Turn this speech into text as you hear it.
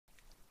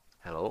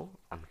Hello,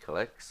 I'm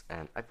Kalex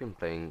and I've been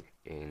playing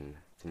in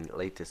the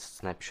latest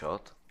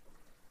snapshot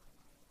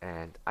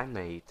and I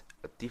made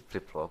a D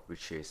flip-flop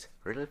which is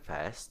really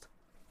fast.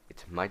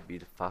 It might be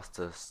the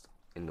fastest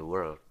in the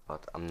world,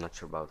 but I'm not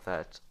sure about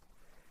that.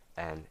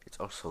 And it's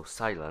also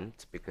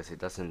silent because it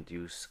doesn't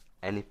use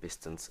any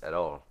pistons at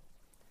all.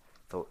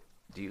 So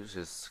it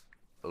uses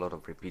a lot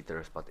of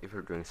repeaters, but if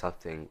you're doing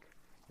something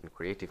in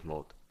creative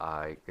mode,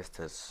 I guess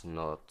that's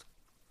not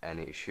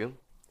any issue.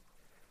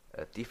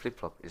 A T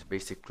flip-flop is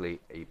basically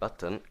a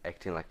button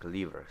acting like a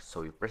lever,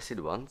 so you press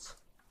it once,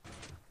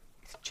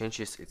 it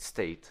changes its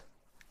state,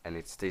 and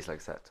it stays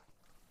like that.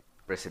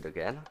 Press it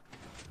again,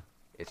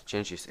 it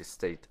changes its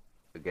state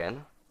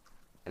again,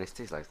 and it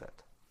stays like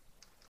that.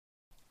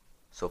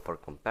 So for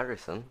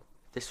comparison,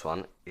 this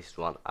one is the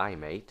one I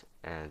made,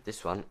 and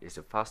this one is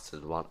the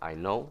fastest one I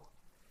know,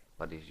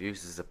 but it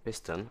uses a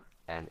piston,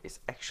 and it's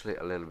actually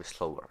a little bit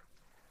slower.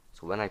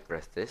 So when I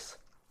press this,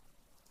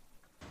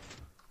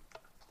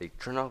 they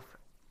turn off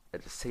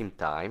at the same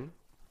time,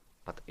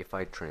 but if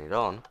I turn it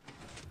on,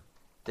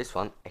 this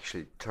one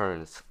actually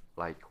turns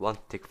like one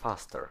tick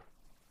faster.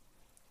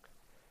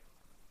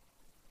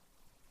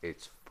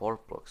 It's 4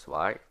 blocks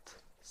wide,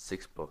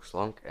 6 blocks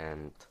long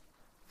and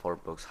 4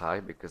 blocks high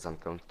because I'm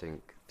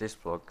counting this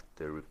block,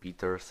 the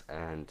repeaters,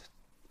 and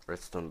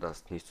redstone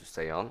dust needs to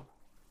stay on.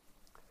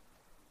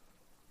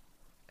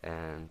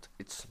 And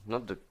it's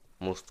not the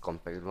most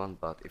compact one,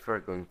 but if you're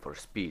going for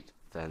speed,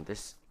 then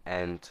this,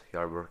 and you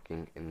are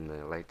working in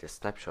the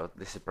latest snapshot,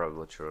 this is probably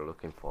what you're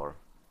looking for.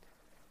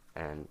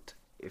 And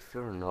if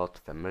you're not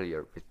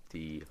familiar with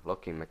the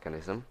locking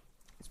mechanism,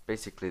 it's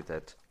basically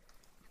that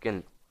you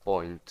can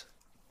point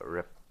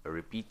a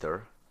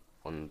repeater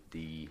on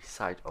the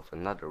side of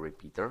another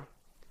repeater,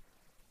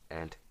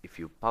 and if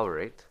you power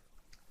it,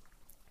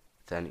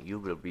 then you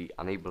will be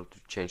unable to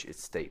change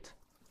its state.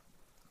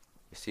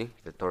 You see,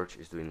 the torch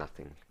is doing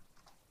nothing.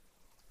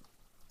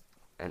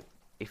 And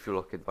if you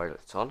lock it while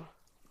it's on,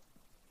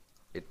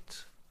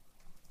 it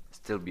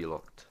still be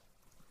locked.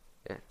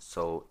 Yeah,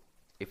 so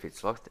if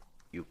it's locked,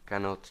 you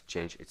cannot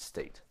change its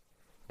state.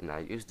 And I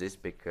use this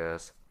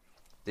because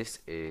this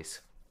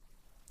is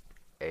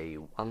a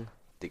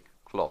one-tick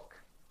clock,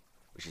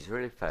 which is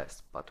really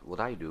fast. But what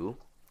I do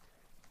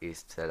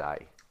is that I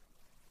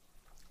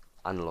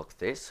unlock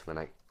this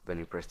when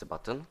you press the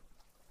button.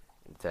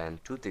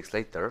 Then 2 ticks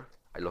later,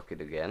 I lock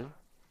it again.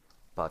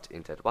 But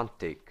in that one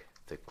tick,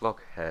 the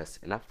clock has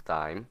enough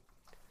time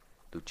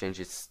to change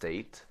its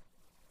state,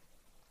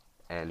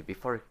 and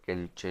before it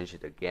can change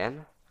it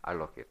again, I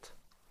lock it.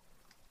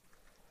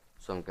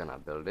 So I'm gonna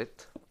build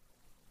it.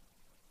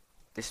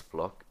 This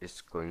block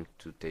is going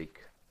to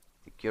take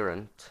the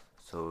current,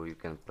 so you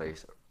can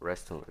place a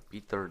redstone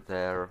repeater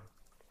there,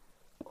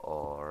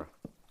 or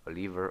a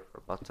lever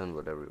or button,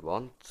 whatever you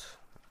want.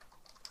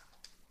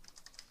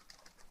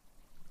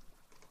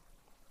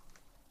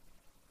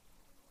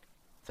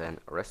 Then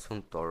a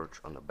redstone torch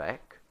on the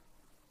back,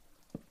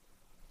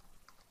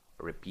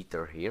 a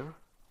repeater here,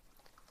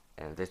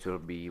 and this will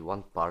be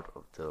one part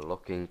of the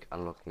locking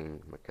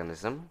unlocking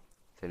mechanism.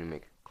 Then you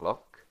make a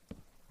clock,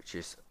 which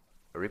is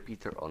a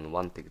repeater on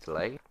 1 tick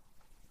delay.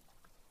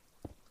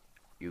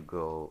 You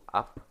go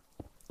up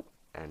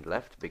and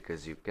left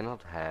because you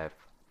cannot have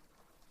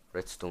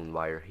redstone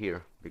wire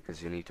here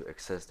because you need to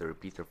access the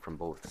repeater from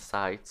both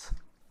sides.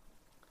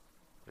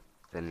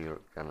 Then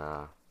you're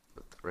gonna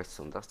put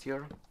redstone dust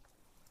here,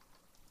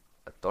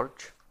 a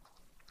torch.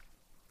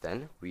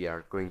 Then we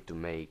are going to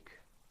make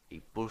a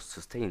pulse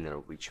sustainer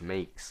which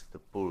makes the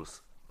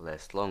pulse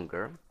last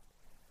longer.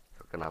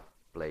 So we're gonna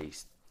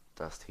place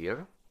dust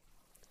here,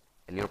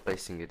 and you're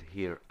placing it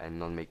here and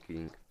not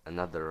making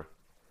another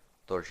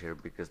torch here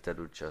because that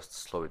would just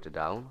slow it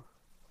down.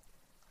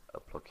 A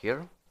block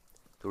here,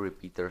 2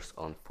 repeaters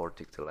on 4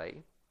 tick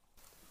delay.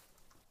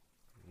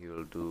 You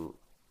will do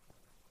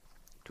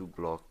 2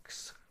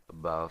 blocks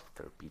above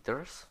the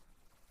repeaters.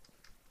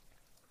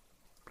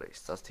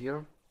 Place dust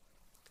here,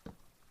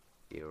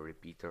 a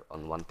repeater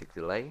on 1 tick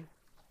delay,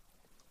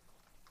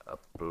 a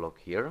block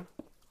here,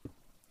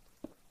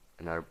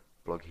 another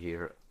block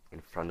here in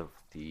front of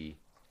the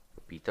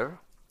repeater,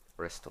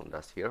 redstone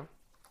dust here,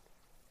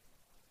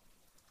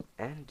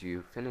 and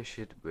you finish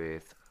it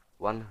with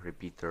 1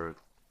 repeater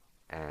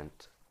and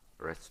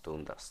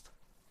redstone dust.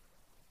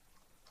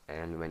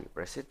 And when you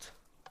press it,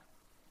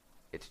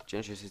 it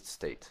changes its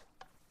state,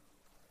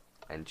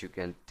 and you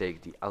can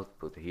take the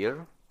output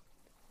here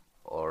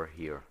or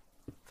here.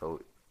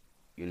 So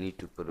you need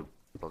to put a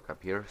block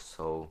up here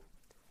so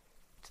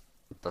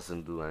it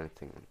doesn't do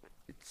anything.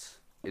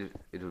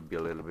 It would be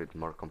a little bit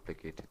more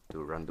complicated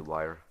to run the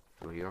wire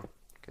through here.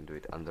 You can do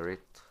it under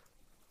it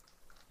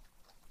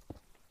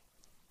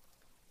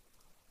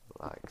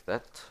like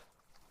that.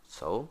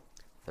 So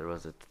there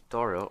was a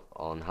tutorial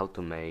on how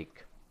to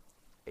make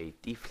a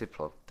T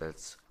flip-flop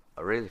that's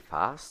really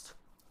fast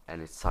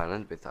and it's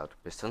silent without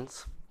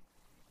pistons.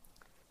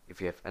 If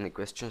you have any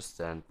questions,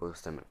 then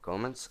post them in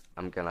comments.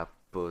 I'm gonna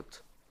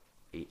put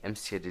a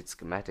MC Edit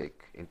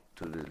schematic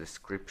into the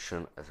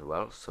description as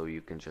well, so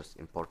you can just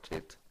import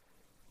it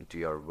into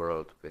your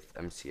world with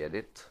MC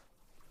Edit.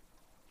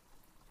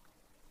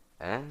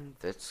 And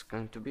that's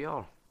going to be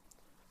all.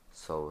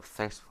 So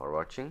thanks for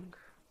watching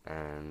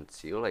and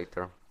see you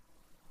later.